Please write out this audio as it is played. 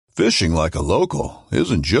Fishing like a local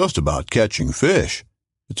isn't just about catching fish.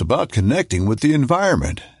 It's about connecting with the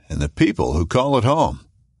environment and the people who call it home.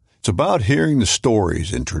 It's about hearing the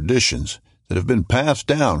stories and traditions that have been passed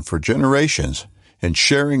down for generations and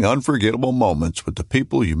sharing unforgettable moments with the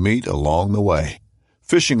people you meet along the way.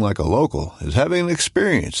 Fishing like a local is having an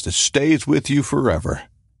experience that stays with you forever.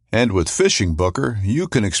 And with Fishing Booker, you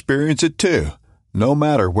can experience it too, no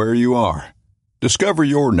matter where you are. Discover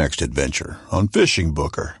your next adventure on Fishing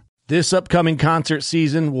Booker. This upcoming concert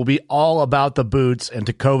season will be all about the boots, and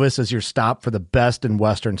Tecovas is your stop for the best in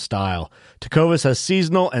Western style. Tecovas has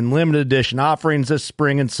seasonal and limited edition offerings this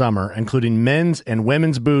spring and summer, including men's and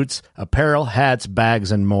women's boots, apparel, hats,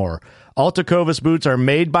 bags, and more. All Tecovas boots are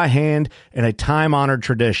made by hand in a time-honored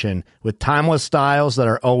tradition with timeless styles that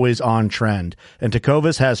are always on trend. And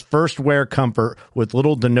Tecovas has first wear comfort with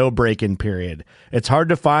little to no break-in period. It's hard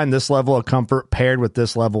to find this level of comfort paired with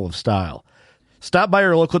this level of style. Stop by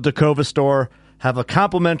your local Tecovas store, have a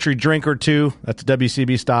complimentary drink or two, that's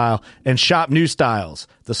WCB style, and shop new styles.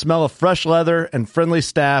 The smell of fresh leather and friendly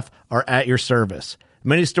staff are at your service.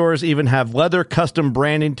 Many stores even have leather custom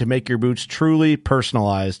branding to make your boots truly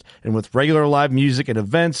personalized. And with regular live music and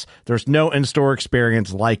events, there's no in-store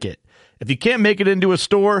experience like it. If you can't make it into a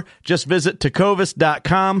store, just visit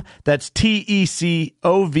tecovas.com. That's TECOVAS.com.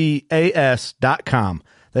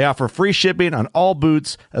 They offer free shipping on all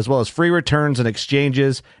boots, as well as free returns and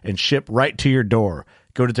exchanges, and ship right to your door.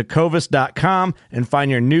 Go to tecovas.com and find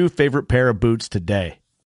your new favorite pair of boots today.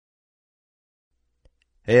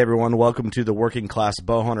 Hey everyone, welcome to the Working Class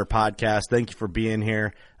Bowhunter Podcast. Thank you for being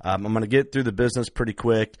here. I'm going to get through the business pretty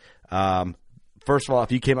quick. First of all,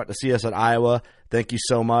 if you came out to see us at Iowa, thank you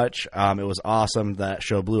so much. It was awesome. That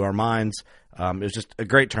show blew our minds. It was just a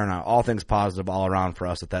great turnout. All things positive all around for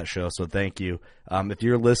us at that show, so thank you. If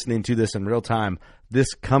you're listening to this in real time,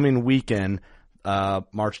 this coming weekend,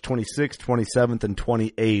 March 26th, 27th, and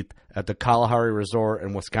 28th at the Kalahari Resort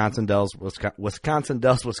in Wisconsin Dells,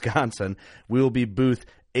 Wisconsin, we will be booth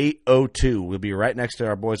 802. We'll be right next to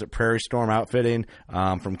our boys at Prairie Storm Outfitting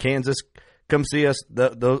from Kansas. Come see us.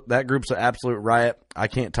 That group's an absolute riot. I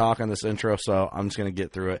can't talk on this intro, so I'm just going to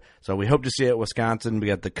get through it. So we hope to see you at Wisconsin. We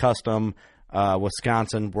got the custom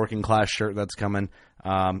Wisconsin working class shirt that's coming.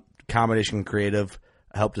 Combination Creative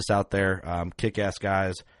helped us out there. Kick-ass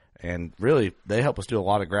guys. And really, they help us do a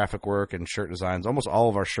lot of graphic work and shirt designs. Almost all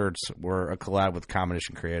of our shirts were a collab with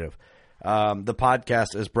Combination Creative. The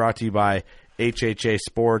podcast is brought to you by HHA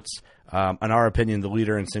Sports, in our opinion, the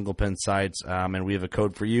leader in single pin sights. And we have a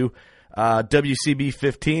code for you.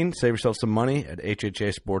 WCB15, save yourself some money at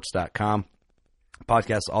hhasports.com.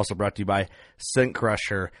 Podcast is also brought to you by Scent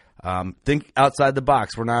Crusher. Think outside the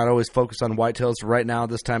box. We're not always focused on whitetails. Right now,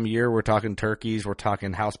 this time of year, we're talking turkeys. We're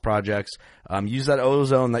talking house projects. Use that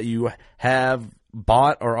ozone that you have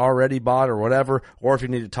bought or already bought or whatever, or if you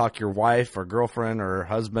need to talk your wife or girlfriend or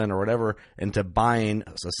husband or whatever into buying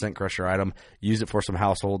a Scent Crusher item, use it for some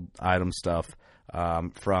household item stuff,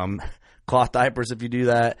 from cloth diapers if you do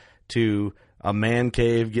that, to a man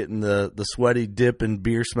cave, getting the sweaty dip and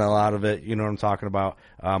beer smell out of it. You know what I'm talking about.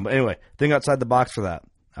 But anyway, think outside the box for that.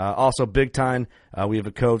 Also, Big Time, we have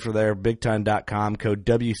a code for there, bigtime.com, code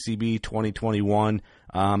WCB2021.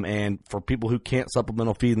 And for people who can't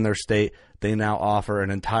supplemental feed in their state, they now offer an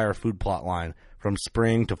entire food plot line, from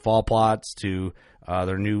spring to fall plots to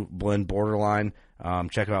their new blend borderline.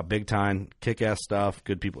 Check out Big Time, kick-ass stuff,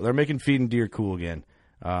 good people. They're making feeding deer cool again.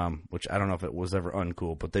 Which I don't know if it was ever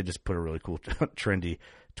uncool, but they just put a really cool, trendy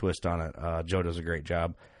twist on it. Joe does a great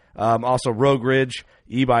job. Also, Rogue Ridge,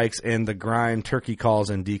 e-bikes, and the Grind turkey calls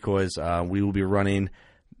and decoys. We will be running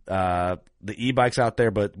the e-bikes out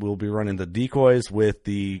there, but we'll be running the decoys with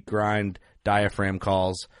the Grind diaphragm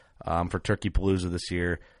calls for Turkey Palooza this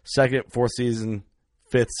year. Second, fourth season,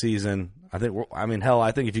 fifth season. I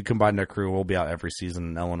think if you combine their crew, we'll be out every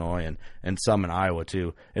season in Illinois and some in Iowa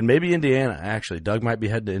too. And maybe Indiana, actually. Doug might be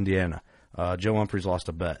headed to Indiana. Joe Humphreys lost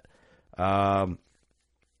a bet.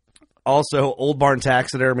 Also, Old Barn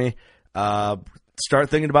Taxidermy. Start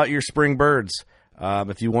thinking about your spring birds.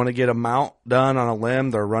 If you want to get a mount done on a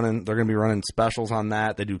limb, they're going to be running specials on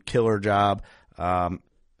that. They do killer job. I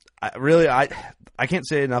can't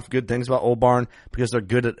say enough good things about Old Barn because they're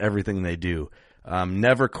good at everything they do.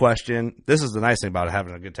 Never question. This is the nice thing about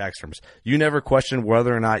having a good taxidermist. You never question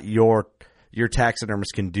whether or not your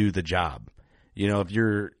taxidermist can do the job. You know, if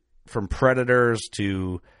you're from predators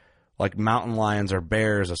to like mountain lions or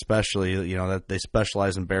bears, especially, you know, that they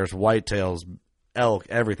specialize in bears, whitetails, elk,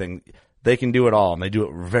 everything. They can do it all, and they do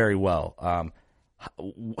it very well,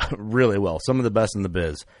 really well. Some of the best in the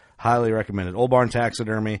biz. highly recommended. Old Barn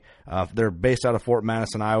Taxidermy. They're based out of Fort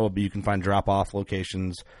Madison, Iowa, but you can find drop-off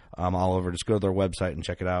locations all over. Just go to their website and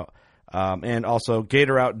check it out. And also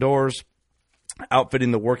Gator Outdoors,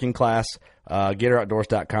 outfitting the working class.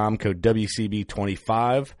 GatorOutdoors.com, code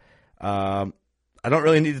WCB25. I don't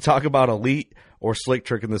really need to talk about Elite or Slick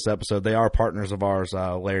Trick in this episode. They are partners of ours.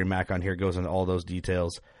 Larry Mack on here goes into all those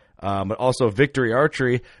details. But also Victory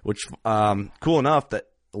Archery, which cool enough that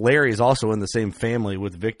Larry is also in the same family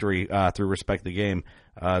with Victory through Respect the Game.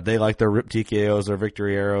 They like their Rip TKOs, their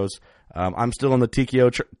Victory arrows. I'm still on the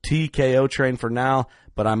TKO train for now,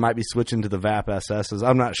 but I might be switching to the VAP SSs.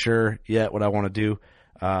 I'm not sure yet what I want to do.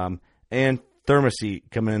 And Thermoset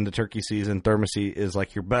coming into turkey season. Thermoset is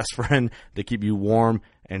like your best friend to keep you warm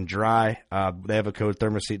and dry. They have a code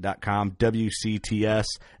thermoset.com, WCTS,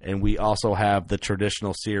 and we also have the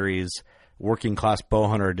traditional series Working Class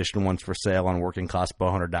Bowhunter Edition ones for sale on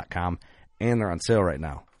workingclassbowhunter.com, and they're on sale right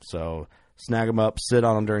now. So snag them up, sit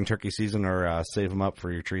on them during turkey season, or save them up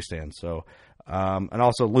for your tree stand. So, and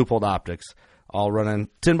also Loophole Optics, all running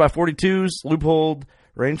 10x42s, Loophole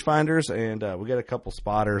rangefinders, and we got a couple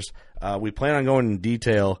spotters. We plan on going in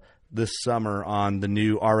detail this summer on the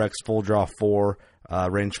new RX Full Draw 4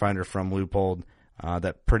 rangefinder from Loophole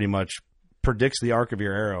that pretty much predicts the arc of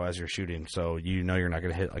your arrow as you're shooting, so you know you're not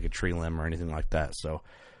going to hit like a tree limb or anything like that. So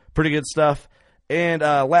pretty good stuff. And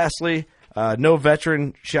lastly, no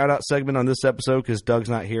veteran shout-out segment on this episode because Doug's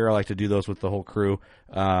not here. I like to do those with the whole crew.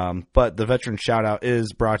 But the veteran shout-out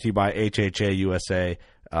is brought to you by HHA USA,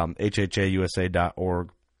 HHAUSA.org.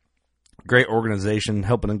 Great organization,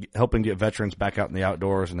 helping get veterans back out in the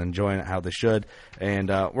outdoors and enjoying it how they should. And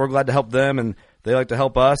we're glad to help them, and they like to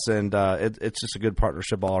help us. And it's just a good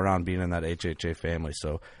partnership all around being in that HHA family.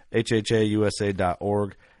 So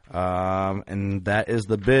HHAUSA.org. And that is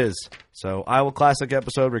the biz. So Iowa Classic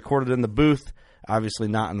episode recorded in the booth, obviously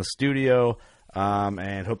not in the studio.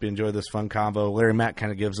 And hope you enjoy this fun combo. Larry Mack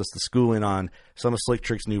kind of gives us the schooling on some of Slick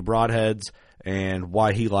Trick's new broadheads and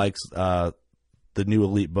why he likes the new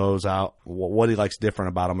Elite bows out, what he likes different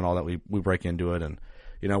about them, and all that. We break into it. And,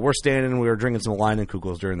 you know, we're standing and we were drinking some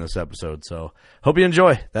Leinenkugels during this episode. So hope you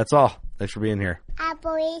enjoy. That's all. Thanks for being here.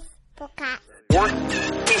 Boys, class.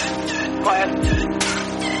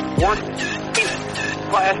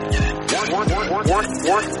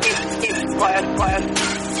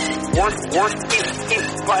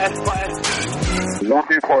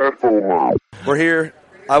 We're here,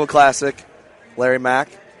 Iowa Classic. Larry Mack,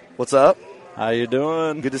 what's up? How you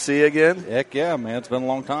doing? Good to see you again. Heck yeah, man. It's been a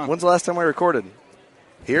long time. When's the last time we recorded?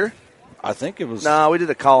 Here? I think it was... No, we did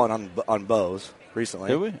a call-in on bows recently.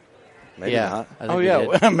 Did we? Maybe yeah, not. I think we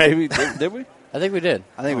did. Maybe. Did we? I think we did.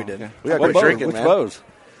 I think we did. Okay. We got What great bows? drinking, Which man. bows?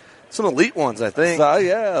 Some Elite ones, I think.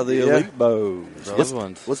 The Elite bows. Those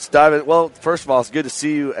ones. Let's dive in. Well, first of all, it's good to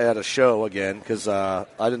see you at a show again because I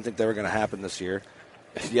didn't think they were going to happen this year.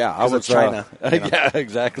 Yeah, I was China. You know. Yeah,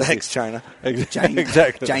 exactly. Thanks, China.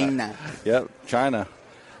 Exactly. China. Yep, China.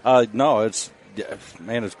 No, it's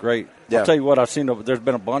man, it's great. Yeah. I'll tell you what, I've seen. There's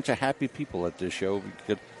been a bunch of happy people at this show.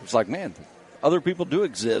 It's like, man, other people do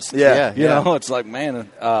exist. Yeah. you know, it's like, man,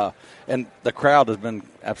 and the crowd has been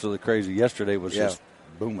absolutely crazy. Yesterday was just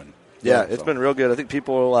booming. Yeah, it's been real good. I think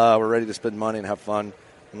people were ready to spend money and have fun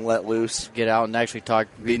and let loose. Get out and actually talk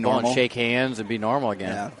to people and normal. shake hands and be normal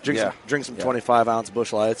again. Yeah. Drink some 25-ounce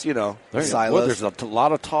Busch Lights, you know. There's Silos. a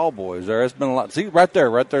lot of tall boys there. It's been a lot. See, right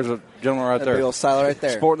there's a gentleman right That there. big old silo right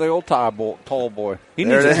there. Sporting the old tall boy. He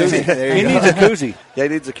There needs a it is. koozie. There He you needs a koozie. Yeah, he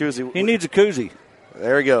needs a koozie. He needs a koozie.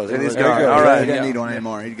 There he goes. And he's There he gone. goes. All He right. doesn't need one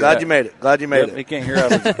anymore. He's Glad good. you made it. Glad you made He it. can't hear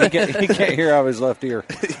out of his, he can't hear out of his left ear.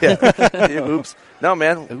 Yeah. Oops. No,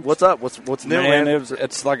 man. What's up? What's new, man?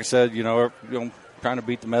 It's like I said, trying to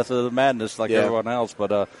beat the method of the madness like everyone else.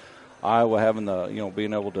 But Iowa having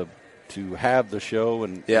being able to have the show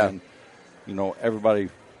and everybody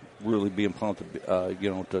really being pumped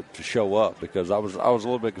to show up, because I was a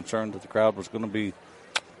little bit concerned that the crowd was going to be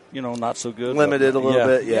not so good, Limited a little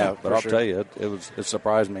bit, yeah. But I'll tell you, it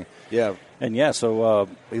surprised me. Yeah. And so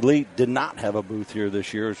Elite did not have a booth here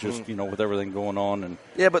this year. It's just with everything going on, and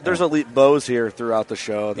Yeah, but there's Elite bows here throughout the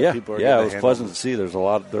show that people are it getting was to pleasant handle. to see.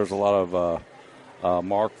 There's a lot of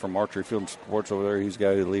Mark from Archery Field Sports over there. He's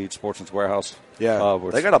got Elite Sportsman's Warehouse. Yeah,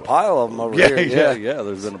 they got a pile of them over here. Yeah.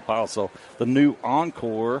 There's been a pile. So the new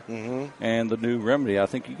Encore and the new Remedy. I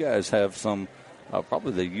think you guys have some.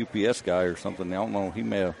 Probably the UPS guy or something. I don't know. He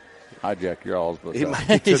may have hijacked your alls, but He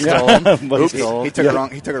He's stolen. but He took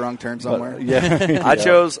a wrong turn somewhere. I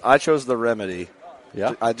chose the Remedy.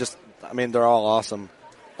 Yeah. They're all awesome.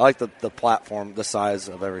 I like the platform, the size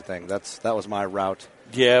of everything. That was my route.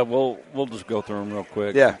 Yeah, we'll just go through them real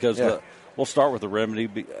quick. Yeah, because yeah. we'll start with the Remedy.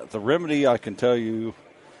 The Remedy, I can tell you,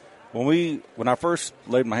 when I first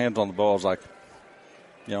laid my hands on the bow, I was like,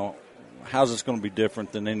 how's this going to be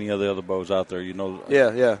different than any of the other bows out there?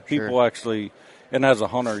 People actually, and as a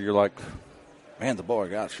hunter, you're like, man, the bow I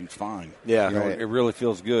got shoots fine. Yeah, it really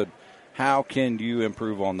feels good. How can you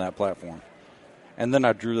improve on that platform? And then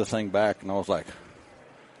I drew the thing back, and I was like,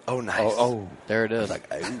 oh, nice. Oh, there it is. I was like,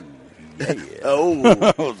 yeah.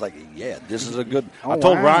 Oh. I was like, yeah, this is a good. I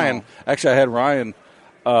told Ryan, actually, I had Ryan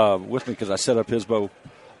with me because I set up his bow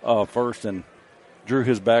first and drew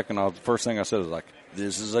his back, and the first thing I said was like,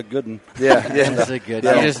 this is a good one. Yeah. This is a good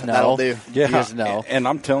one. Yeah. You just know. That'll do. Yeah. You just know. And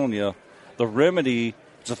I'm telling you, the Remedy,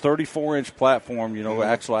 it's a 34-inch platform,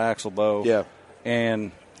 axle bow. Yeah.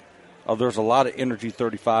 And there's a lot of Energy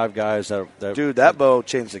 35 guys that Dude, that bow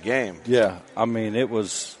changed the game. Yeah. I mean, it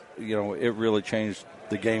was, it really changed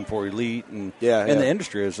the game for Elite and the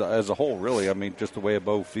industry as a whole, really. I mean, just the way a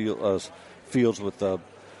bow feels with the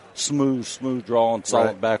smooth draw and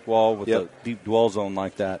solid back wall with a deep dwell zone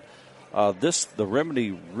like that. The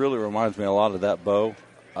Remedy really reminds me a lot of that bow,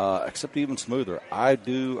 except even smoother.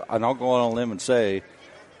 And I'll go on a limb and say,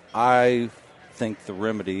 I think the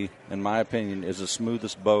Remedy, in my opinion, is the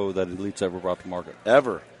smoothest bow that Elite's ever brought to market.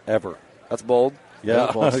 Ever. That's bold.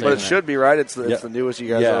 Yeah. But it should be, right? It's the newest you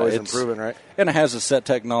guys are always improving, right? And it has a set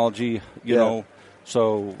technology, you know.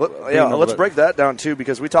 So let's break that down too,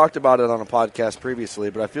 because we talked about it on a podcast previously,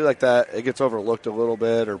 but I feel like that it gets overlooked a little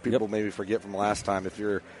bit, or people maybe forget from last time. If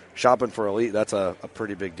you're shopping for Elite, that's a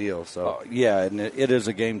pretty big deal. So and it is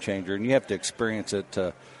a game changer, and you have to experience it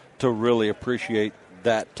to really appreciate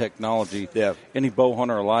that technology. Yeah. Any bow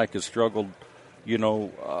hunter alike has struggled,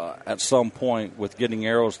 at some point with getting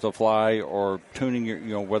arrows to fly or tuning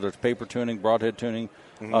your, whether it's paper tuning, broadhead tuning,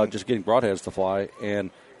 just getting broadheads to fly. And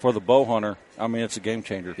for the bow hunter, I mean, it's a game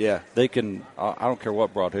changer. Yeah. They can, I don't care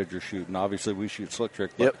what broadhead you're shooting. Obviously, we shoot slick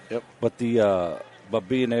trick. But, Yep. But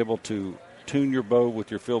being able to tune your bow with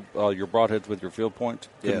your broadheads with your field points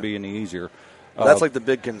couldn't be any easier. That's like the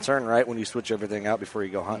big concern, right? When you switch everything out before you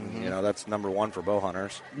go hunting, that's number one for bow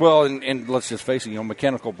hunters. Well, and let's just face it,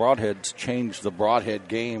 mechanical broadheads changed the broadhead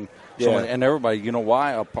game. So, and everybody,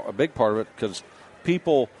 why? A big part of it, because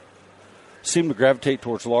people seem to gravitate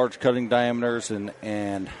towards large cutting diameters,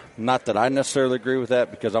 and not that I necessarily agree with that,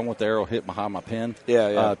 because I want the arrow hit behind my pin.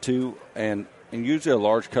 Too, and usually a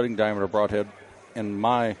large cutting diameter broadhead, in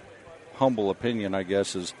my humble opinion, I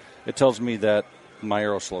guess, is it tells me that my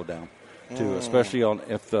arrow slowed down. Too, especially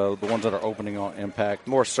if the ones that are opening on impact,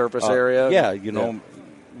 more surface area.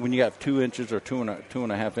 When you have 2 inches or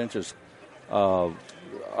 2.5 inches of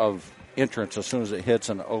entrance, as soon as it hits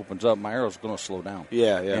and it opens up, my arrow's going to slow down.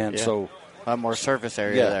 So a lot more surface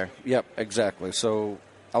area there. Yep, exactly. So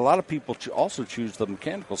a lot of people also choose the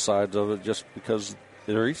mechanical sides of it just because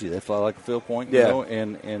they're easy. They fly like a field point,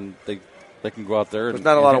 and they can go out there. There's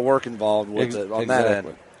not a lot of work involved with it on that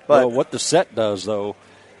end. But what the set does, though,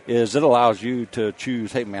 is it allows you to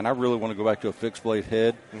choose, hey, man, I really want to go back to a fixed blade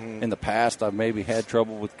head. In the past, I've maybe had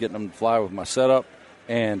trouble with getting them to fly with my setup,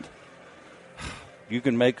 and you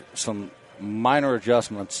can make some minor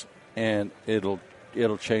adjustments, and it'll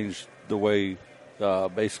change the way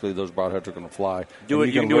basically those broadheads are going to fly.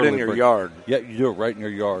 You can do it in your yard. Yeah, you do it right in your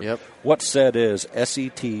yard. Yep. What's said is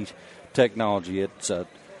SET technology.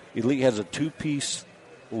 Elite has a 2-piece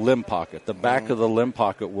limb pocket. The back of the limb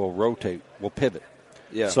pocket will rotate, will pivot.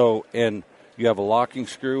 Yeah. So, and you have a locking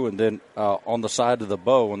screw, and then on the side of the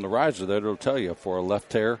bow on the riser there, it'll tell you for a left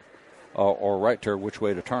tear or right tear which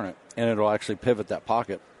way to turn it, and it'll actually pivot that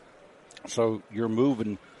pocket. So you're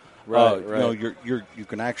moving. Right. You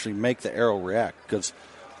can actually make the arrow react, because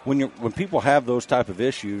when people have those type of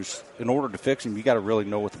issues, in order to fix them, you got to really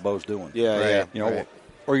know what the bow's doing.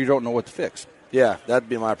 Or you don't know what to fix. Yeah, that'd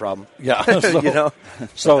be my problem. Yeah, I don't know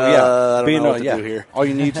what to do here. All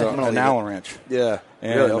you need is an Allen wrench. Yeah,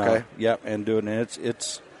 and, really? Okay. And doing it.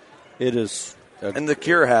 It is. And the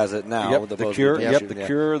Cure has it now. Yep, with the Cure.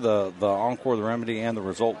 Cure, the Encore, the Remedy, and the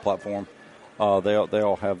Result platform. They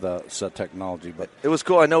all have the set technology. But it was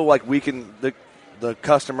cool. I know, like, we can the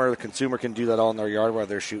customer, the consumer can do that all in their yard while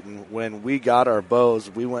they're shooting. When we got our bows,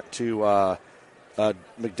 we went to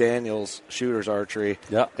McDaniel's Shooters Archery.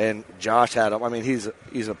 Yeah. And Josh had them. I mean, he's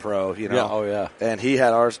a pro, Yeah, oh, yeah. And he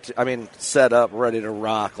had ours, set up, ready to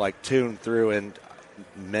rock, like tuned through in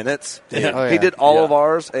minutes. Yeah. Oh, yeah. He did all of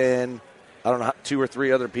ours, and I don't know, 2 or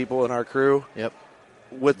 3 other people in our crew. Yep.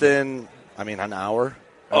 Within, an hour.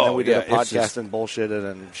 And then we did a podcast and bullshitted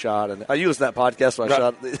and shot. And I used that podcast when I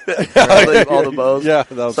shot all the bows. Yeah,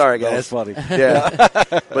 sorry, guys. That was funny.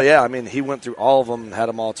 Yeah. But, yeah, I mean, he went through all of them and had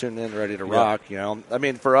them all tuned in, ready to rock, you know. I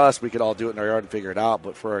mean, for us, we could all do it in our yard and figure it out.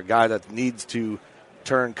 But for a guy that needs to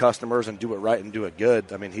turn customers and do it right and do it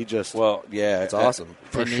good, I mean, he just – it's awesome.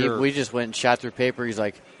 For sure. We just went and shot through paper. He's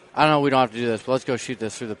like, I don't know, we don't have to do this, but let's go shoot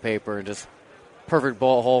this through the paper and just perfect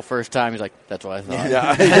bullet hole first time. He's like, that's what I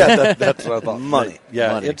thought. That's what I thought. Money.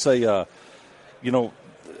 Yeah, Money. It's a,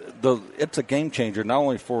 it's a game changer, not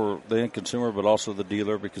only for the end consumer, but also the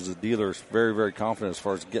dealer, because the dealer is very, very confident as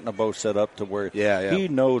far as getting a bow set up to where he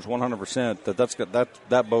knows 100%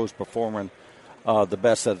 that bow's performing the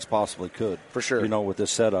best that it's possibly could. For sure. With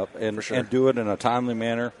this setup. And do it in a timely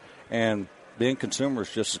manner. And the end consumer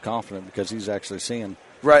is just as confident because he's actually seeing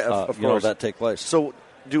of course. That take place. So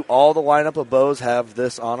do all the lineup of bows have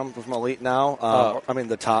this on them from Elite now? I mean,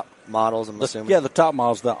 the top models, I'm assuming. Yeah, the top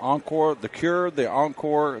models, the Encore, the Cure, the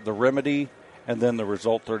Encore, the Remedy, and then the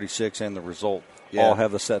Result 36 and the Result all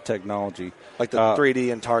have the set technology. Like the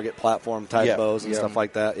 3D and target platform type bows and stuff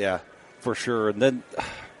like that, For sure. And then,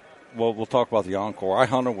 we'll talk about the Encore. I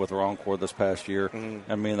hunted with the Encore this past year,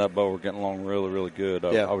 and me and that bow were getting along really, really good.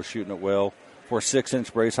 I was shooting it well. For a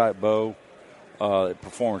 6-inch brace height bow, it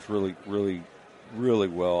performs really, really, really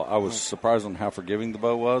well. I was surprised on how forgiving the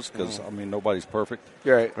bow was because, nobody's perfect.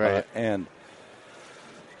 Right. And,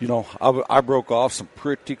 I broke off some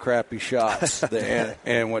pretty crappy shots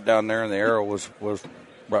and went down there, and the arrow was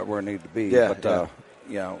right where it needed to be.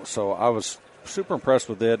 So I was super impressed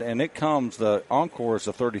with it. And the Encore is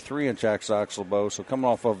a 33-inch axle bow, so coming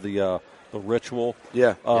off of the Ritual,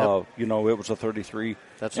 it was a 33.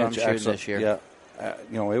 That's what I'm shooting this year. Yeah.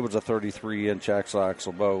 It was a 33-inch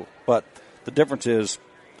axle bow. But the difference is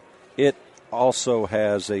it also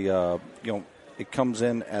has it comes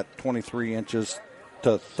in at 23 inches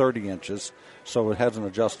to 30 inches, so it has an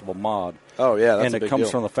adjustable mod. Oh, yeah, that's and a it big comes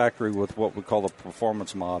deal. from the factory with what we call the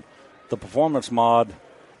performance mod. The performance mod,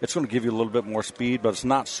 it's going to give you a little bit more speed, but it's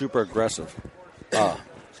not super aggressive.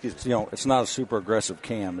 It's not a super aggressive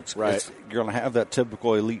cam. You're going to have that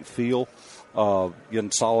typical Elite feel,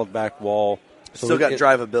 getting solid back wall. So Still got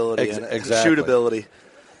drivability and shootability.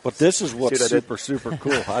 But this is what's super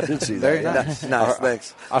cool. I did see that. Very nice. Nice,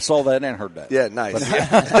 thanks. I saw that and heard that. Yeah, nice.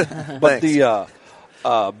 But the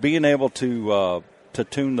being able to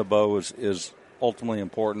tune the bow is ultimately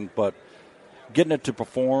important. But getting it to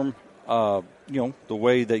perform, the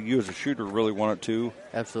way that you as a shooter really want it to.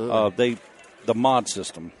 Absolutely. The mod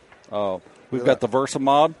system. We've got the Versa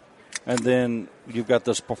mod, and then you've got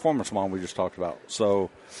this performance mod we just talked about. So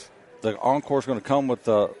the Encore is going to come with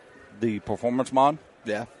the performance mod.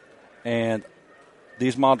 Yeah. And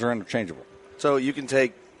these mods are interchangeable. So you can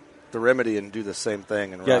take the Remedy and do the same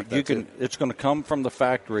thing and rock that you can. It's going to come from the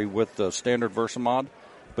factory with the standard Versa mod,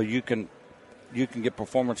 but you can get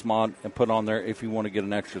performance mod and put on there if you want to get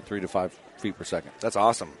an extra 3 to 5 feet per second. That's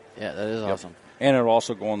awesome. Yeah, that is awesome. And it'll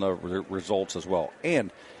also go on the results as well.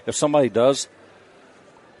 And if somebody does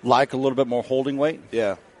like a little bit more holding weight,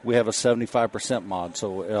 we have a 75% mod.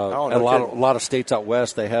 So a lot of states out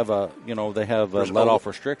west, they have a let-off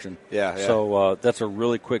restriction. Yeah. So that's a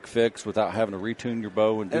really quick fix without having to retune your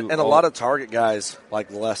bow and a lot of target guys like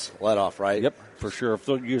less let-off, right? Yep, for sure. If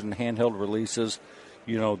they're using handheld releases,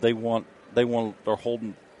 they want their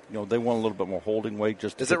holding. They want a little bit more holding weight.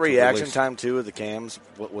 Just is it reaction time too with the cams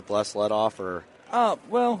with less let-off or?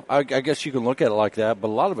 Well, I guess you can look at it like that, but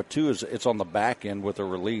a lot of it, too, is it's on the back end with the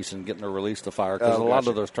release and getting the release to fire, because a lot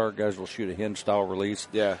of those target guys will shoot a hinge-style release.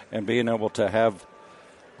 Yeah. And being able to have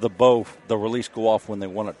the release go off when they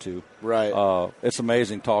want it to. Right. It's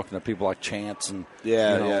amazing talking to people like Chance and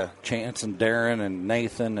Chance and Darren and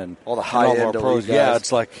Nathan and all the high-end pros. Guys. Yeah,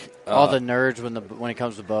 it's like all the nerds when it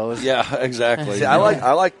comes to bows. Yeah, exactly. See, I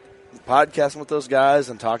like podcasting with those guys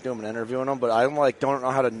and talking to them and interviewing them, but I don't know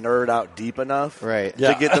how to nerd out deep enough to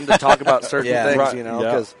get them to talk about certain things,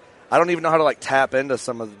 because I don't even know how to tap into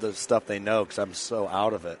some of the stuff they know because I'm so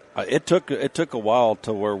out of it. It took a while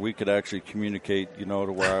to where we could actually communicate,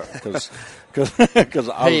 to where because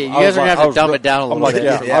you guys are gonna have to dumb it down a little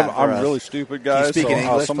bit. I'm really stupid, guys. Speak in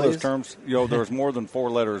English, some please? of those terms, there's more than 4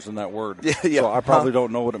 letters in that word. Yeah. So I probably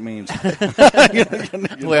don't know what it means. Wait,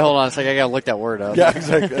 hold on a second. I gotta look that word up. Yeah,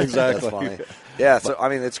 exactly. That's funny. Yeah, so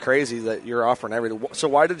it's crazy that you're offering everything. So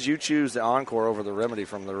why did you choose the Encore over the Remedy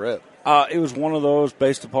from the rip? It was one of those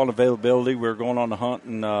based upon availability. We were going on the hunt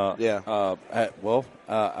and out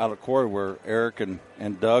of Corey where Eric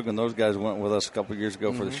and Doug and those guys went with us a couple of years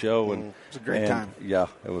ago for the show, and it was a great time. Yeah,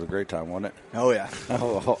 it was a great time, wasn't it? Oh yeah.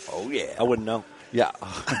 Oh yeah. I wouldn't know. Yeah.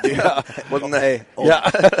 Wasn't they?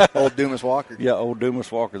 Old Dumas Walker. Yeah, old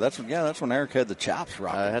Dumas Walker. That's when Eric had the chops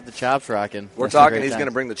rocking. I had the chops rocking. We're talking he's going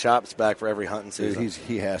to bring the chops back for every hunting season. Dude,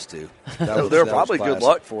 he has to. They were probably good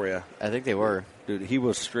luck for you. I think they were. Dude, he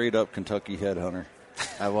was straight up Kentucky headhunter.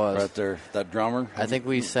 I was. Right there. That drummer. I think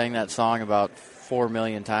we sang that song about 4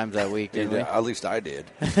 million times that week, didn't we? At least I did.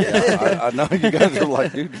 Yeah, I know you guys are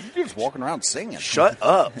like, dude, you're just walking around singing. Shut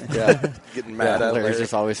up. Yeah. Getting mad at Larry's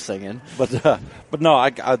just always singing. But no,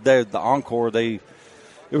 the Encore, it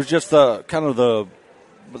was just the kind of the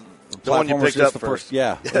one you picked up first.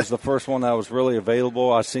 Yeah, it was the first one that was really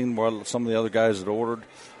available. I seen what some of the other guys had ordered.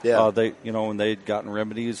 Yeah. And they'd gotten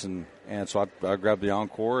remedies, and so I grabbed the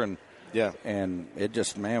Encore, and yeah, and it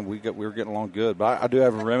just, man, we were getting along good. But I do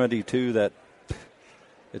have a remedy too that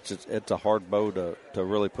it's a hard bow to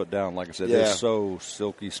really put down. Like I said, it's so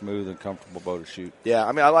silky smooth and comfortable bow to shoot. Yeah,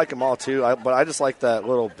 I mean, I like them all too, but I just like that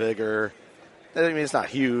little bigger. I mean, it's not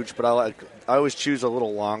huge, but I always choose a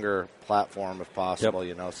little longer platform if possible.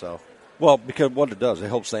 Yep. So. Well, because what it does, it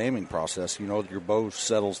helps the aiming process. Your bow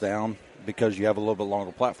settles down because you have a little bit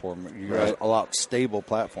longer platform. You have a lot stable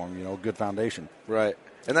platform. Good foundation. Right.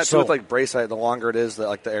 And that's with like brace height. The longer it is,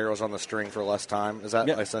 the arrow's on the string for less time. Is that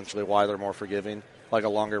essentially why they're more forgiving? Like a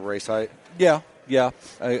longer brace height? Yeah.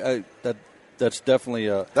 That's definitely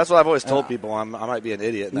that's what I've always told people. I might be an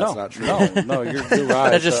idiot, and that's not true. No, you're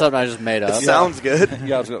right. That's just something I just made up. It sounds good.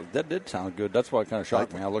 Yeah, that did sound good. That's why it kind of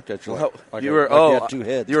shocked me. I looked at you like you were. you had two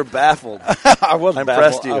heads. You were baffled. I was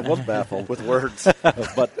impressed baffled. you. I was baffled with words,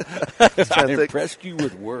 but I impressed you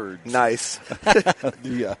with words. Nice.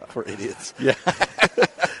 Yeah, for idiots. Yeah.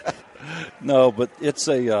 No, but it's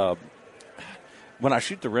a. When I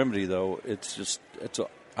shoot the remedy, though, it is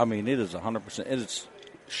 100%. It is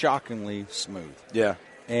shockingly smooth. Yeah.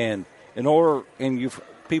 And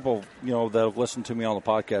people, that have listened to me on the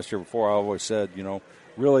podcast here before, I always said,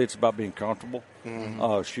 really it's about being comfortable.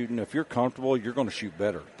 Mm-hmm. Shooting. If you're comfortable, you're going to shoot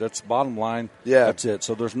better. That's the bottom line. Yeah. That's it.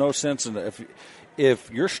 So there's no sense in it.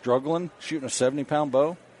 If you're struggling shooting a 70-pound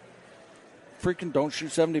bow, freaking don't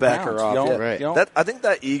shoot 70 Back pounds. her off. Right. I think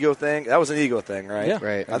that ego thing, that was an ego thing, right? Yeah.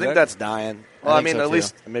 Right. I think that's dying. Well, I mean, so at too.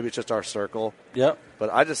 least maybe it's just our circle. Yep.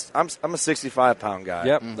 But I'm a 65-pound guy.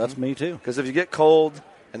 Yep, that's me too. Because if you get cold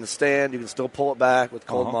in the stand, you can still pull it back with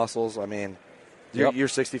cold muscles. I mean, you're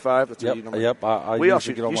 65. That's what you know. Yep. We all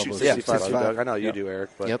shoot. You shoot 65 too, Doug. I know you do,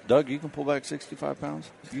 Eric. But Doug, you can pull back 65 pounds.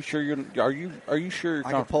 You sure you're? Are you sure you're?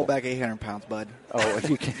 I can pull back 800 pounds, bud. Oh,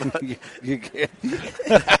 you can. You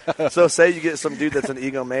can. So say you get some dude that's an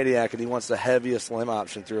egomaniac and he wants the heaviest limb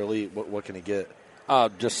option through Elite. What can he get?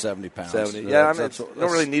 Just 70 pounds. 70. Yeah, you don't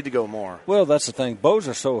really need to go more. Well, that's the thing. Bows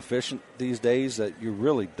are so efficient these days that you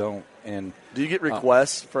really don't. And do you get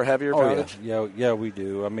requests for heavier poundage? Yeah, we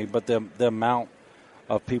do. I mean, but the amount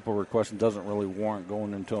of people requesting doesn't really warrant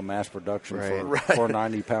going into a mass production for a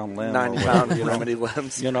 90-pound limb. 90-pound remedy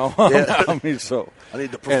limbs. I mean, so I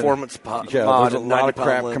need the performance mod. Yeah, there's a lot of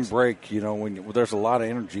crap limbs. can break. When there's a lot of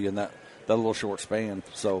energy in that little short span.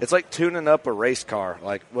 So it's like tuning up a race car.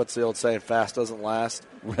 Like, what's the old saying? Fast doesn't last.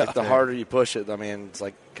 Like, the harder you push it, I mean, it's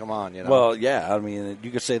like, come on, Well, yeah, I mean,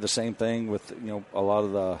 you could say the same thing with a lot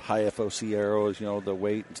of the high FOC arrows. The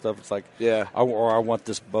weight and stuff. It's like, I want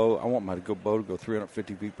this bow. I want my bow to go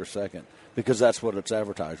 350 feet per second because that's what it's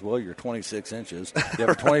advertised. Well, you're 26 inches. You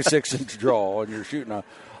have a 26-inch draw, and you're shooting a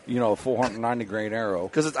 490 grain arrow.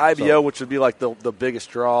 Because it's IBO, which would be like the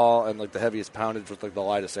biggest draw and like the heaviest poundage with like the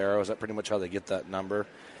lightest arrow. Is that pretty much how they get that number?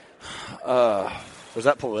 Or is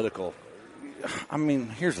that political? I mean,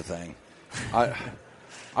 here's the thing.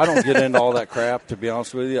 I don't get into all that crap, to be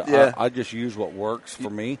honest with you. Yeah. I just use what works for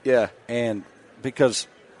me. Yeah. And because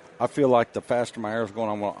I feel like the faster my arrow's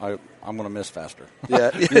going, I'm going to miss faster.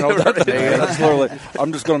 Yeah. That's literally,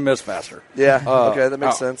 I'm just going to miss faster. Yeah. Okay, that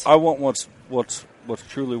makes sense. I want what's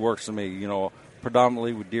truly works for me.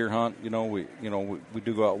 Predominantly with deer hunt. We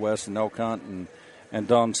do go out west and elk hunt and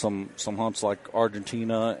done some hunts like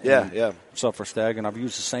Argentina. And stuff for stag, and I've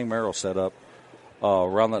used the same arrow setup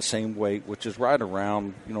around that same weight, which is right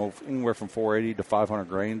around anywhere from 480 to 500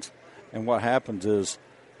 grains. And what happens is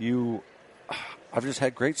I've just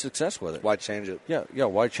had great success with it. Why change it? Yeah.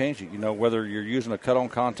 Why change it? Whether you're using a cut-on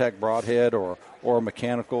contact broadhead or a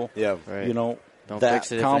mechanical. Yeah. Right. Don't that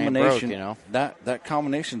fix it if combination. it ain't broke, that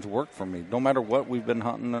combination's worked for me, no matter what we've been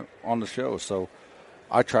hunting on the show. So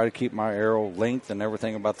I try to keep my arrow length and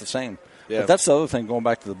everything about the same. Yeah. But that's the other thing. Going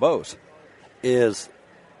back to the bows, is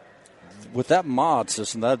with that mod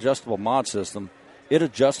system, that adjustable mod system, it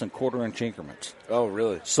adjusts in quarter-inch increments. Oh,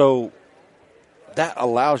 really? So that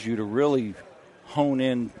allows you to really hone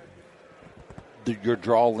in your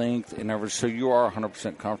draw length and everything, so you are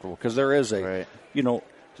 100% comfortable. Because there is a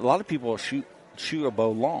lot of people shoot a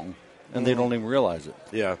bow long, and they don't even realize it.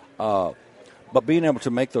 Yeah. But being able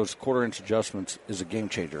to make those quarter-inch adjustments is a game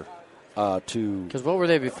changer. Because what were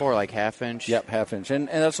they before, like half-inch? Yep, half-inch. And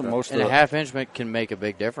that's what most of the... And a half-inch can make a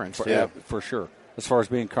big difference, too. For sure. As far as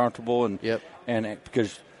being comfortable. And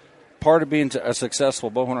because part of being a successful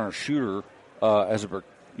bow hunter and shooter, as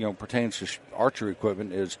it pertains to archery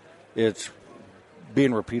equipment, is it's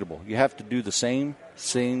being repeatable. You have to do the same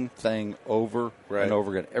thing over and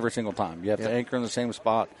over again every single time. You have to anchor in the same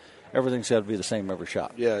spot. Everything's got to be the same every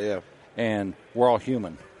shot. Yeah. And we're all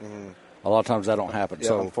human. Mm-hmm. A lot of times that don't happen. Yeah,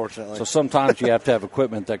 so unfortunately. So sometimes you have to have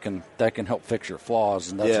equipment that can help fix your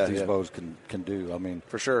flaws, and that's what these bows can do. I mean,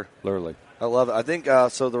 for sure, literally. I love it. I think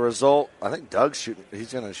so. The result. I think Doug's shooting.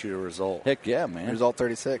 He's going to shoot a result. Heck yeah, man! Result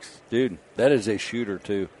 36, dude. That is a shooter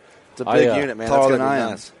too. It's a big unit, man. Taller than I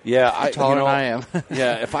am. Nice. Yeah, taller than I am.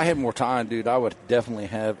 Yeah, if I had more time, dude, I would definitely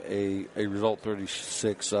have a result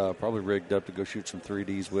 36, probably rigged up to go shoot some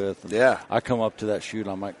 3Ds with. And I come up to that shoot,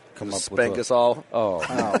 I might come up spank with us all. Oh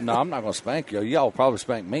no, I'm not going to spank you. Y'all will probably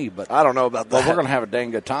spank me, but I don't know about that. But we're going to have a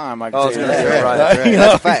dang good time. I can it's tell going to you be a riot.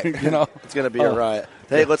 That's a fact. It's going to be a riot.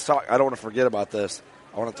 Hey, let's talk. I don't want to forget about this.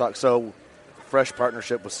 I want to talk. So, fresh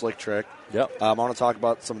partnership with Slick Trick. Yep. I want to talk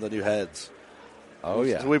about some of the new heads. Oh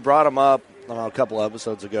yeah. So we brought them up. I don't know, a couple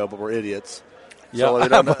episodes ago, but we're idiots. Yeah, so we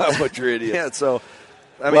don't know. But you're idiots. Yeah, so,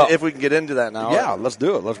 I mean, if we can get into that now. Yeah, let's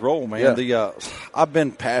do it. Let's roll, man. Yeah. I've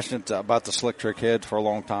been passionate about the Slick Trick heads for a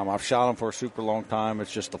long time. I've shot them for a super long time.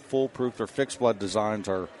 It's just the foolproof. Their fixed blood designs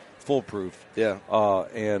are foolproof. Yeah.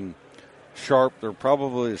 And sharp. They're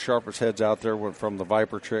probably the sharpest heads out there, went from the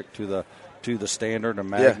Viper Trick to the Standard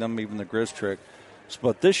and Magnum, even the Grizz Trick.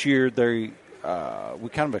 But this year, we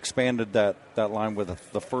kind of expanded that line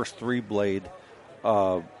with the first 3-blade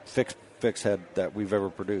fixed head that we've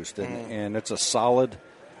ever produced, and it's a solid,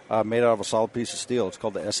 made out of a solid piece of steel. It's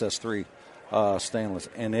called the SS3 stainless,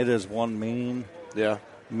 and it is one mean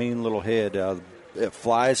little head. It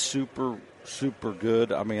flies super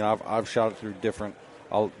good. I mean, I've shot it through different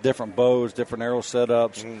bows, different arrow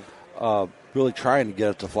setups. Really trying to get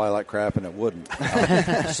it to fly like crap, and it wouldn't.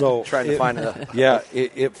 So trying to find it. Yeah,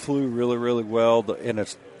 it flew really, really well, and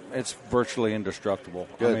it's virtually indestructible.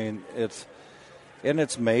 Good. I mean, it's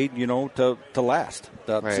made, to last.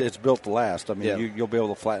 It's built to last. I mean, you'll be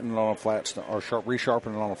able to flatten it on a flat stone or resharpen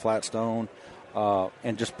it on a flat stone,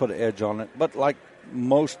 and just put an edge on it. But like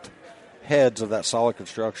most heads of that solid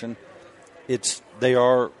construction, they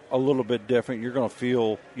are a little bit different. You're going to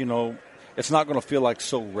feel, it's not going to feel like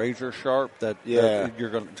so razor sharp that you're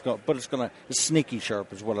going to, but it's sneaky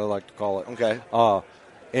sharp is what I like to call it. Okay.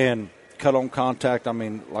 And cut on contact. I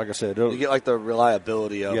mean, like I said, you get like the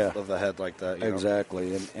reliability of the head like that.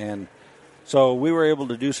 Exactly. And so we were able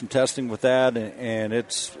to do some testing with that, and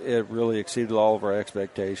it really exceeded all of our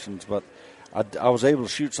expectations. But I was able to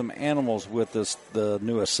shoot some animals with the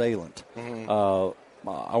new Assailant. Mm-hmm.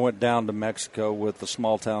 I went down to Mexico with the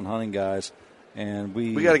small town hunting guys. And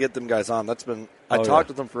we got to get them guys on. That's been I talked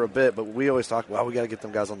with them for a bit, but we always talk. Well, we got to get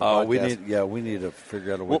them guys on the podcast. We need to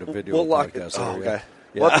figure out a way to video. We'll lock podcast. It. Oh, okay.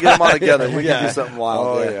 We'll have to get them on together. We can do something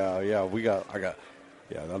wild. That'll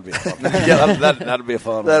be fun. that'll be a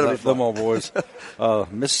fun. That'll be fun. Them old boys,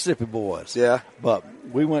 Mississippi boys. Yeah. But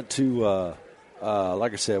we went to,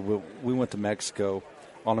 like I said, we went to Mexico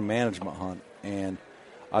on a management hunt, and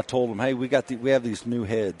I told them, hey, we have these new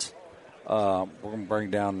heads. We're going to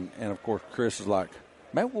bring down, and of course, Chris is like,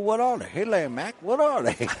 man, well, what are they? Hey, Larry Mac, what are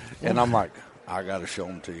they? And I'm like, I got to show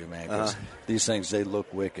them to you, man, because these things, they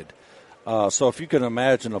look wicked. So if you can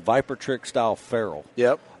imagine a Viper Trick style ferrule,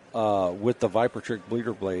 with the Viper Trick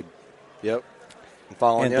bleeder blade, I'm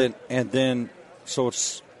following you. And then, so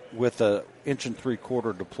it's with a 1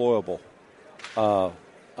 3/4 deployable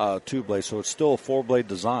 2-blade, so it's still a 4-blade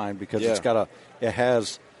design because it's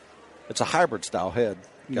a hybrid style head.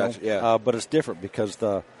 Gotcha. But it's different because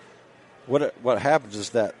what happens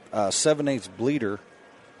is that 7/8 bleeder,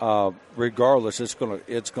 regardless, it's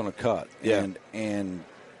gonna cut. And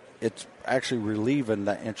it's actually relieving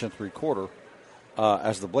that 1 3/4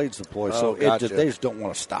 as the blades deploy. So they just don't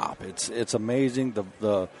want to stop. It's amazing.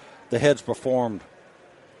 The heads performed,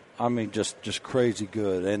 I mean, just crazy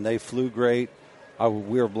good, and they flew great.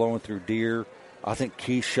 We were blowing through deer. I think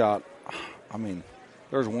Keith shot. I mean,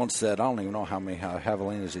 there was one set. I don't even know how many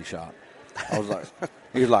javelinas he shot. I was like,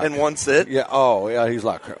 he's like in one sit. Yeah. Oh, yeah. He's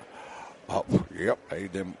like, oh, yep. Hey,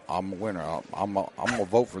 I'm a winner. I'm gonna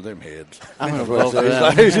vote for them heads. I'm gonna vote for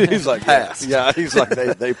them. He's like, pass. Yeah. He's like,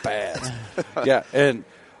 they pass. Yeah. And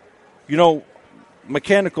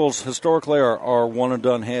mechanicals historically are one and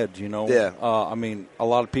done heads. Yeah. I mean, a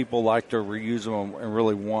lot of people like to reuse them and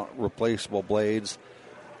really want replaceable blades.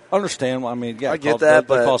 Understand? I mean, yeah, I get that,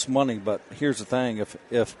 they but cost money. But here's the thing: if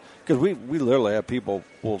because we literally have people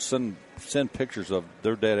will send pictures of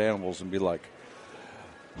their dead animals and be like,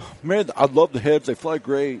 "Man, I love the heads; they fly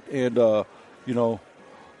great." And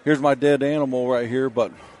here's my dead animal right here,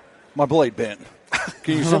 but my blade bent.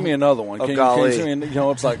 Can you send me another one? Can you send me?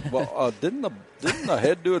 It's like, well, didn't the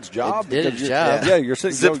head do its job? It did its job. Yeah, you're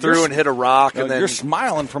sitting, zip through and hit a rock, and then you're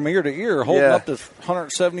smiling from ear to ear, holding up this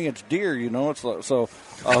 170-inch deer. It's like, so.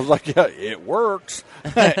 I was like, yeah, it works.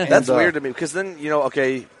 That's weird to me because then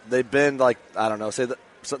they bend like I don't know, say that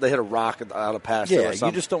so they hit a rock out of pasture. Yeah, or something,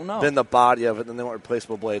 you just don't know. Bend the body of it, then they want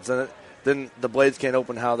replaceable blades. Then the blades can't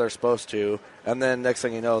open how they're supposed to, and then next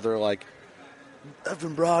thing you know, they're like,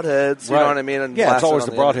 "Effing broadheads," you know what I mean? And yeah, it's always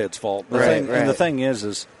the broadhead's fault. And the thing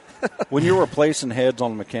is when you're replacing heads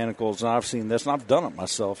on mechanicals, and I've seen this, and I've done it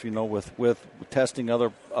myself, with testing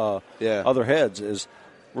other heads is.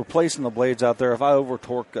 Replacing the blades out there, if I over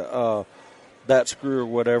torque that screw or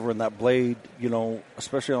whatever, and that blade,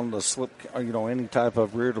 especially on the slip, any type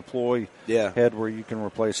of rear deploy head where you can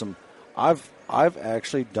replace them, I've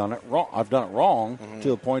actually done it wrong. I've done it wrong to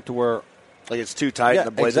the point to where like it's too tight and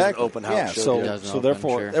the blade doesn't open how it should. So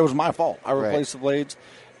therefore, it was my fault. I replaced the blades,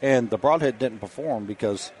 and the broadhead didn't perform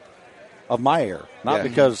because of my error, not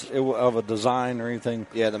because of a design or anything.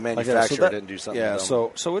 Yeah, the manufacturer didn't do something. Yeah,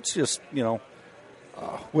 so it's just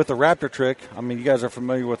with the Raptor trick, I mean, you guys are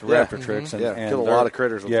familiar with the Raptor tricks. And kill a lot of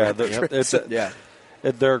critters with Raptor tricks.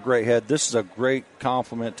 They're a great head. This is a great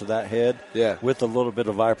compliment to that head with a little bit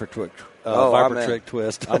of Viper trick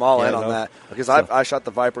twist. I'm all in on that because I shot the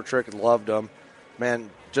Viper trick and loved them. Man,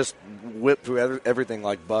 just whipped through everything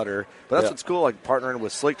like butter. But that's what's cool, like partnering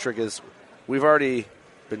with Slick Trick is we've already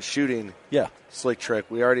been shooting Slick Trick.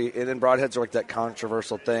 And then broadheads are like that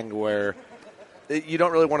controversial thing where you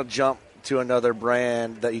don't really want to jump to another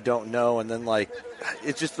brand that you don't know, and then like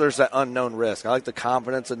it's just there's that unknown risk. I like the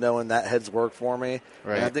confidence of knowing that heads work for me.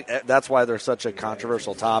 Right. And I think that's why there's such a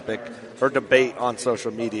controversial topic or debate on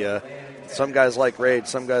social media. Some guys like Rage,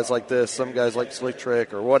 some guys like this, some guys like Slick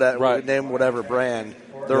Trick or whatever. Name whatever brand.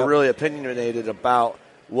 They're really opinionated about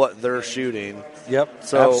what they're shooting. Yep,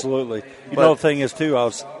 so, absolutely. The thing is too,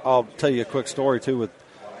 I'll tell you a quick story too with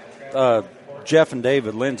Jeff and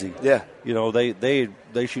David Lindsay. Yeah.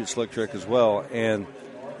 They shoot Slick Trick as well, and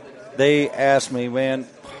they asked me, man,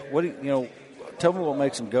 what do you tell me what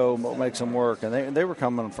makes them go, what makes them work, and they were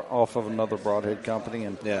coming off of another broadhead company,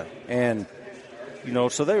 and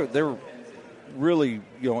so they were really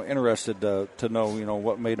interested to know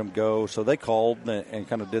what made them go. So they called and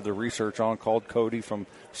kind of did the research called Cody from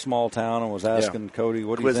small town and was asking Cody,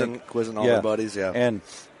 what do you think? Quizzing all their buddies, and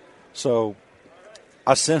so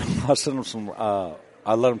I sent them some.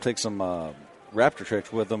 I let them take some Raptor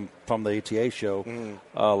tricks with them from the ATA show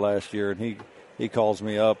last year, and he calls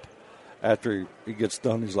me up after he gets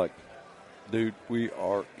done. He's like, "Dude, we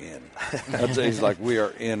are in." He's like, "We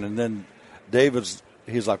are in." And then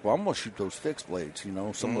he's like, "Well, I'm gonna shoot those fixed blades. Some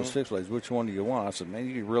of those fixed blades. Which one do you want?" I said, "Man,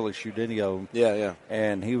 you can really shoot any of them." Yeah.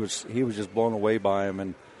 And he was just blown away by him.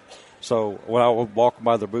 And so when I was walking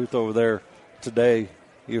by the booth over there today,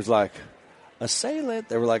 he was like, "Assailant."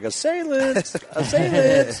 They were like, "Assailant,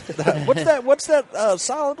 assailant." What's that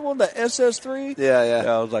solid one? The SS3. Yeah.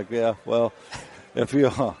 I was like, "Yeah, well, if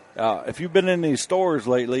you've been in these stores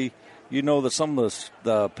lately, you know that some of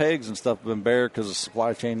the pegs and stuff have been bare because of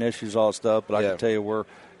supply chain issues, all that stuff. But I can tell you we're,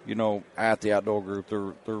 at the outdoor group,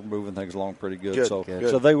 they're moving things along pretty good.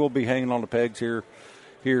 So they will be hanging on the pegs here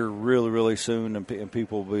really, really soon, and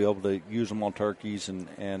people will be able to use them on turkeys and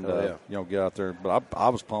get out there. But I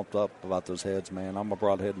was pumped up about those heads, man. I'm a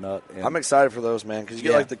broadhead nut. And I'm excited for those, man, because you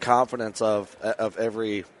get like the confidence of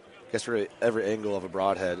every angle of a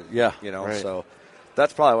broadhead. Yeah, so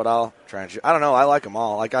that's probably what I'll try and shoot. I don't know. I like them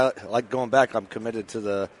all. Like I like going back. I'm committed to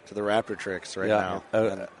the Raptor tricks now.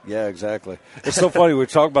 Yeah, exactly. It's so funny. We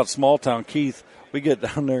talk about small town Keith. We get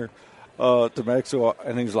down there to Mexico,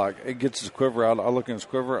 and he's like, he gets his quiver out. I look in his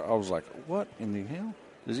quiver. I was like, what in the hell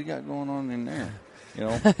does he got going on in there?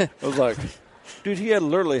 I was like, dude, he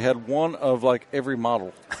literally had one of like every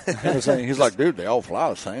model. He's like, dude, they all fly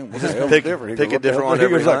the same. What the hell's different? Pick a different one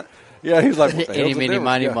every hunt. Yeah, he's like, what the hell's Any,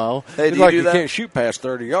 mini, mo. Hey, he's like, you can't shoot past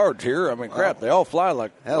 30 yards here. I mean, crap, they all fly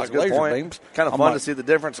like laser beams. Kind of fun to see the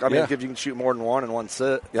difference. I mean, if you can shoot more than one in one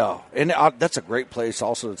sit. Yeah, and that's a great place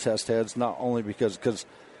also to test heads, not only because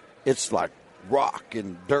it's like rock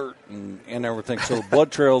and dirt and everything. So the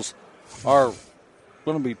blood trails are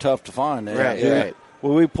going to be tough to find. Right.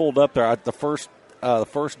 When we pulled up there, the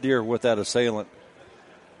first deer with that assailant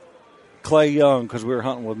Clay Young, because we were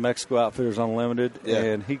hunting with Mexico Outfitters Unlimited,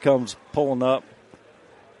 and he comes pulling up,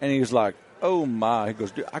 and he's like, "Oh my!" He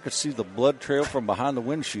goes, "Dude, I could see the blood trail from behind the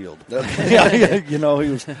windshield." You know,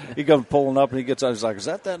 he comes pulling up, and he gets out. He's like, "Is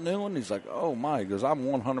that new one?" He's like, "Oh my!" He goes, "I'm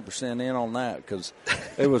 100% in on that because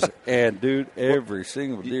it was." And dude, every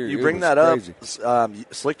single deer. You bring that crazy. Up,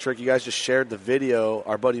 Slick Trick. You guys just shared the video.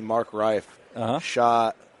 Our buddy Mark Reif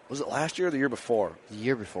shot. Was it last year or the year before? The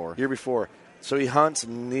year before. Year before. So he hunts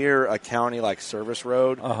near a county like service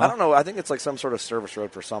road. I don't know. I think it's like some sort of service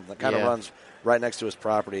road for something. It kind of runs right next to his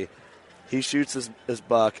property. He shoots his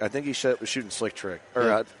buck. I think he was shooting Slick Trick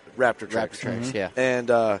or Raptor Tricks.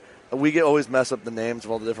 And we always mess up the names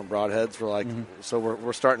of all the different broadheads. We're like, so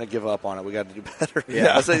we're starting to give up on it. We got to do better.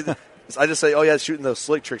 I just say, oh yeah, shooting those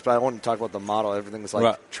Slick Tricks, but I want to talk about the model. Everything's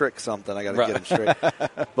like trick something. I got to get him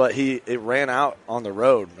straight. But it ran out on the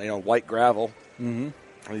road. You know, white gravel. And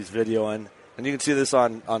he's videoing. And you can see this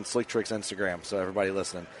on Slick Trick's Instagram, so everybody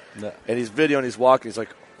listening. Yeah. And he's videoing, he's walking, he's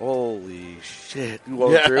like, holy shit.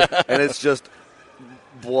 And it's just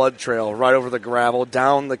blood trail right over the gravel,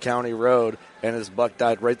 down the county road, and his buck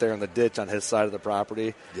died right there in the ditch on his side of the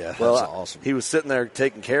property. Yeah, that's awesome. He was sitting there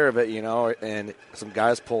taking care of it, you know, and some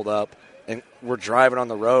guys pulled up, and we're driving on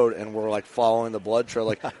the road, and we're, like, following the blood trail.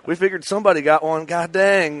 Like, we figured somebody got one. God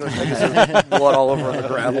dang. Like, there's blood all over the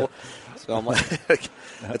gravel. So I'm like,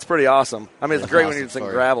 it's pretty awesome. I mean, it's great when you're just in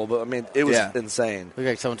gravel, but, I mean, it was insane. Looked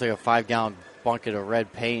like someone took a 5-gallon bucket of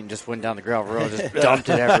red paint and just went down the gravel road, just dumped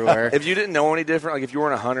it everywhere. If you didn't know any different, like if you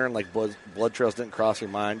weren't a hunter and like blood trails didn't cross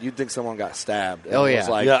your mind, you'd think someone got stabbed. Oh, yeah. Was,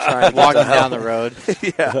 like, trying to walking down the road.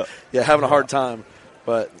 Having a hard time.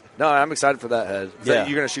 But, no, I'm excited for that head.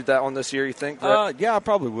 You're going to shoot that one this year, you think? Yeah, I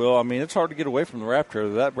probably will. I mean, it's hard to get away from the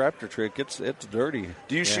Raptor. That Raptor trick, it's dirty.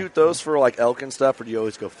 Do you shoot those for, like, elk and stuff, or do you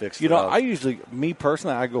always go fixed? You know, I usually, me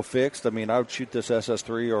personally, I go fixed. I mean, I would shoot this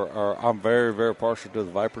SS3, or I'm very, very partial to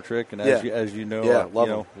the Viper trick. And as you know,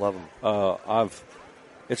 love them.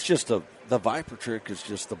 It's just the Viper trick is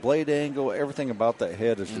just the blade angle. Everything about that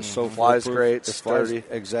head is just so flies foolproof. Great, sturdy.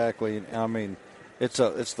 Exactly. I mean, it's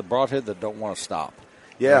the broadhead that don't want to stop.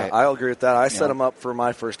 Yeah, right. I'll agree with that. I set them up for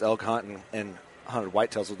my first elk hunt and hunted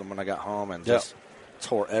whitetails with them when I got home and just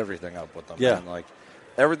tore everything up with them. Yeah. And like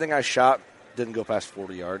everything I shot didn't go past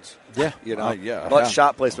 40 yards. Yeah. You know? But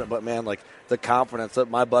shot placement, but man, like the confidence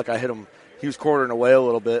that my buck, I hit him, he was quartering away a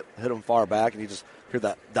little bit, hit him far back, and you just hear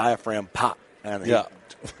that diaphragm pop. And he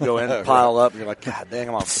go in and pile up, and you're like, God dang,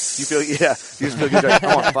 I'm on. You just feel good. Like,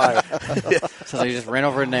 I'm on fire. So you just ran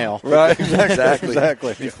over a nail. Right, exactly.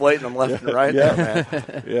 Deflating them left and right there, man.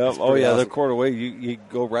 Awesome. The quarter way, you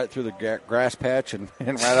go right through the grass patch and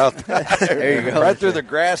right out there you go. Right through the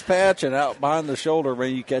grass patch and out behind the shoulder,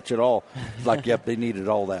 man, you catch it all. It's like, yep, they needed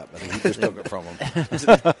all that, but he just took it from them. It's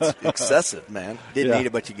excessive, man. Didn't need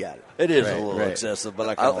it, but you got it. It is a little excessive,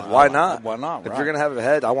 but why not? Why not? If you're going to have a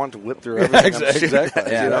head, I want to whip through everything.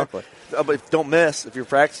 Exactly. You know? But don't miss. If you're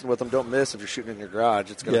practicing with them, don't miss. If you're shooting in your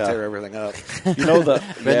garage, it's going to tear everything up. You know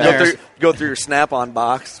go through your Snap-on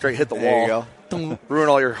box, straight hit the wall. There you go. Ruin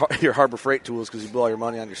all your Harbor Freight tools because you blew all your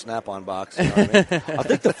money on your Snap-on box. You know what I mean? I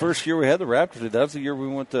think the first year we had the Raptor, that was the year we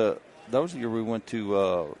went to. That was the year we went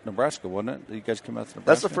to Nebraska, wasn't it? You guys came out to Nebraska.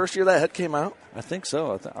 That's the first year that head came out. I think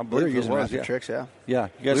so. I believe we were using Raptor tricks. Yeah,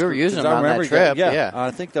 you guys, we were using them on that trip.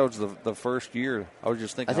 I think that was the first year. I was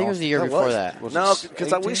just thinking. I think it was the year before that. No,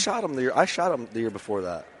 because we shot them the year. I shot them the year before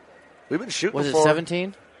that. We've been shooting. Was before. it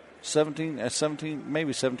 17? 17,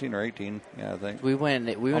 maybe 17 or 18. Yeah, I think we went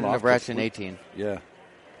to Nebraska in 18. Yeah.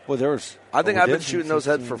 Well, there was. I think I've been shooting those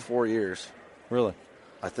heads for 4 years. Really?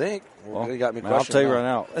 I think. Well, you got me. I'll tell you right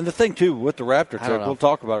now. And the thing too with the Raptor trick, we'll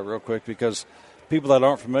talk about it real quick because people that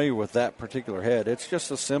aren't familiar with that particular head, it's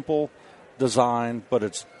just a simple design,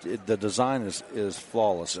 but the design is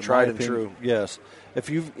flawless. Tried and true. Yes.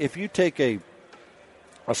 If you take a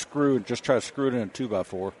screw and just try to screw it in a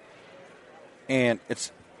 2x4, and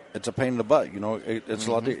it's a pain in the butt. You know, it's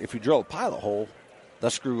a lot. If you drill a pilot hole,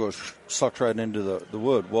 that screw sucks right into the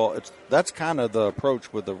wood. Well, that's kind of the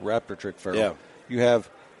approach with the Raptor trick ferrule. Yeah. You have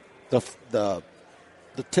the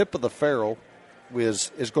tip of the ferrule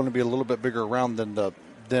is going to be a little bit bigger around than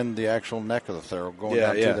the actual neck of the ferrule going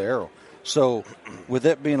down to the arrow. So with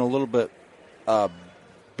it being a little bit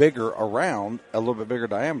bigger around, a little bit bigger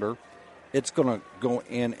diameter, it's going to go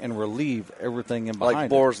in and relieve everything in behind. Like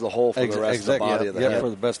bores the hole for the rest of the body of the head. for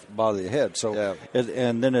the best body of the head. So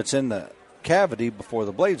and then it's in the cavity before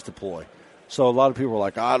the blades deploy. So a lot of people are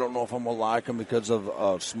like, I don't know if I'm going to like them because of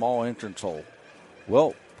a small entrance hole.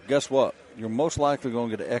 Well, guess what? You're most likely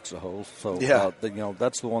going to get an exit hole. So,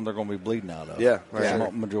 that's the one they're going to be bleeding out of. Yeah,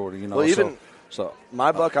 right. Majority. Well, So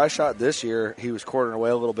my buck I shot this year, he was quartering away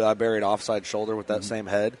a little bit. I buried offside shoulder with that same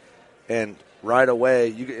head, and right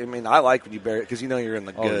away, I like when you bury it because you're in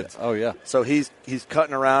the goods. Oh yeah. So he's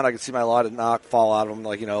cutting around. I could see my lot of knock fall out of him,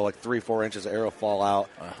 like 3-4 inches of arrow fall out,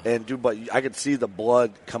 but I could see the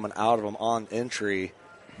blood coming out of him on entry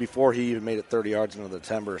before he even made it 30 yards into the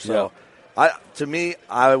timber. So, to me,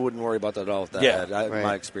 I wouldn't worry about that at all with that head.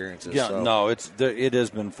 My experiences. Yeah, so. no, it has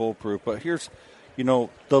been foolproof. But here's, the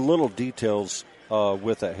little details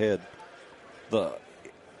with that head. The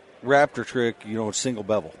Raptor trick, it's single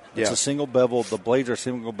bevel. It's a single bevel. The blades are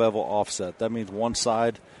single bevel offset. That means one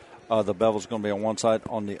side, the bevel's going to be on one side.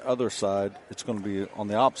 On the other side, it's going to be on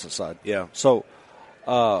the opposite side. Yeah. So,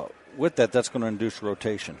 with that's going to induce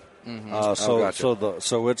rotation. Mm-hmm.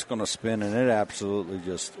 So it's going to spin, and it absolutely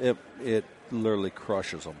it literally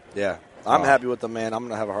crushes them. Yeah. I'm happy with them, man. I'm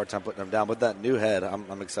going to have a hard time putting them down. But that new head,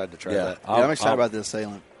 I'm excited to try that. I'm excited about the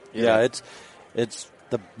Assailant. Yeah, it's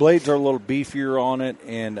the blades are a little beefier on it,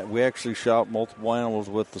 and we actually shot multiple animals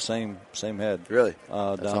with the same head. Really?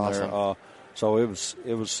 Down awesome. there. So it was.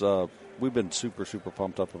 We've been super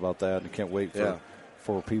pumped up about that, and can't wait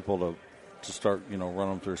for people to start run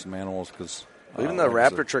them through some animals because. Even the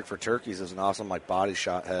Raptor trick for turkeys is an awesome body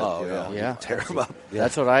shot head. Yeah. Tear them up.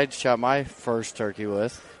 That's what I shot my first turkey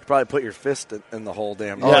with. You probably put your fist in the whole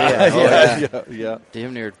damn. Yeah.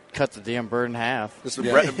 Damn near cut the damn bird in half. Just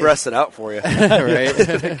breast it out for you.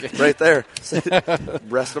 Right. Right there.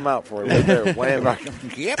 Breast them out for you. Right there. Wham.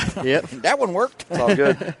 Yep. That one worked. It's all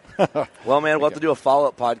good. Well, man, we'll have to do a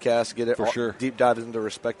follow-up podcast, get it for sure. Deep dive into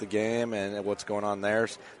Respect the Game and what's going on there.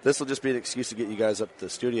 This will just be an excuse to get you guys up to the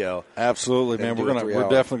studio. Absolutely, man. We're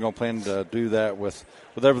definitely going to plan to do that with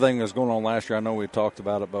everything that's going on last year. I know we talked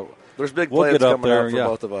about it, but there's big plans coming out for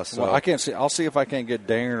both of us. So. Well, I can't see. I'll see if I can't get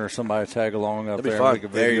Darren or somebody to tag along up That'd there. Be fun. We can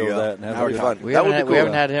video that and have be fun. We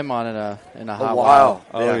haven't had him on in a hot while.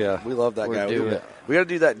 Oh yeah, we love that guy. We got to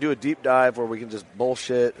do that. Do a deep dive where we can just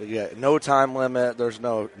bullshit. No time limit. There's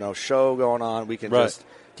no show going on. We can just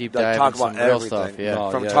deep dive talk about everything. Stuff, yeah.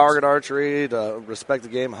 From target archery to Respect the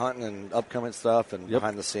Game hunting and upcoming stuff and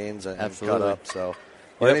behind the scenes and cut up. So.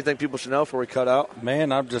 Anything people should know before we cut out?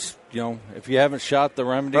 Man, I'm just, if you haven't shot the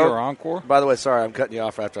Remedy or Encore. By the way, sorry, I'm cutting you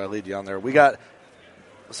off after I lead you on there. We got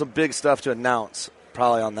some big stuff to announce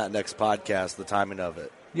probably on that next podcast, the timing of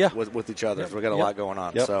it. Yeah. With each other. So we got a lot going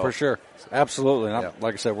on. Yep, so. for sure. Absolutely. And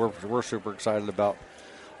like I said, we're super excited about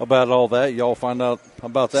all that. Y'all find out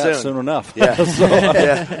about that soon enough. Yeah.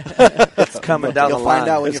 It's coming down the line. You'll find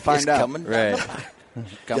out when you find out. Coming. Right.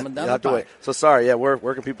 Coming down the pipe. So sorry,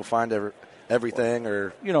 where can people find everything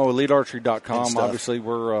or elitearchery.com. Obviously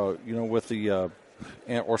we're with the or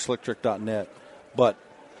slicktrick.net, but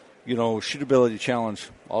shootability challenge,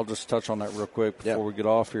 I'll just touch on that real quick before we get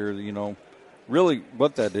off here. Really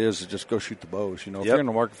what that is just go shoot the bows. If you're in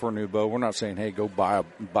the market for a new bow, we're not saying hey go buy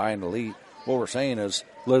an Elite. What we're saying is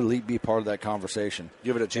let Elite be part of that conversation.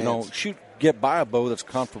 Give it a chance. Buy a bow that's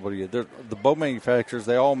comfortable to you. The bow manufacturers,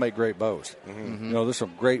 they all make great bows. Mm-hmm. There's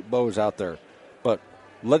some great bows out there, but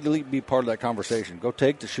let Elite be part of that conversation. Go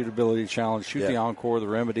take the shootability challenge, shoot the Encore, the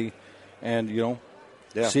Remedy, and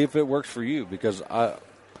see if it works for you. Because I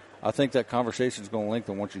think that conversation is going to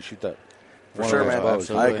lengthen once you shoot that. For sure, man.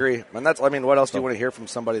 I agree. And what else do you want to hear from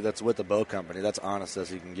somebody that's with a bow company? That's honest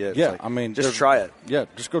as you can get. Yeah, just try it. Yeah,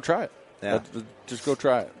 just go try it. Yeah, just go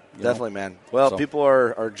try it. Definitely, man. Well, people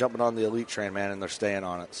are jumping on the Elite train, man, and they're staying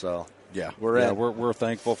on it. So we're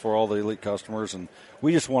thankful for all the Elite customers, and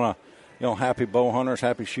we just want to. Happy bow hunters,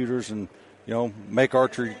 happy shooters, and make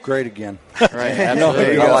archery great again. Right,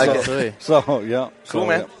 absolutely. I like it. Cool,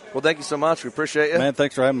 man. Well, thank you so much. We appreciate you, man.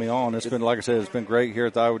 Thanks for having me on. It's been, like I said, it's been great here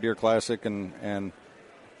at the Iowa Deer Classic, and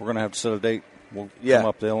we're gonna have to set a date. We'll come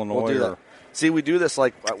up to Illinois. We'll do that. See, we do this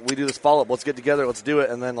follow up. Let's get together. Let's do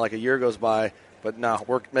it, and then a year goes by. But no,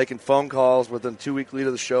 we're making phone calls within 2 week lead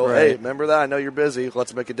of the show. Right. Hey, remember that? I know you're busy.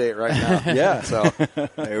 Let's make a date right now. Yeah. So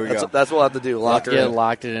there we go. That's what we'll have to do. Locked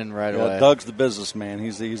it in right away. Doug's the businessman.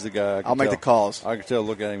 He's the guy. I'll make the calls. I can tell.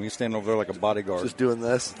 Look at him. He's standing over there like a bodyguard. Just doing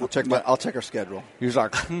this. I'll check our schedule. He's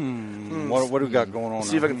like, what do we got going on?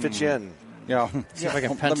 See if I can fit you in. Yeah. See if I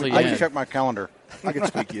can pencil you in. I can check my calendar. I can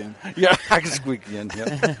squeak you in. Yeah, I can squeak you in.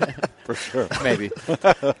 Yeah. For sure. Maybe.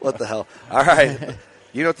 What the hell? All right.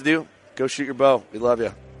 You know what to do. Go shoot your bow. We love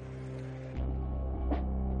you.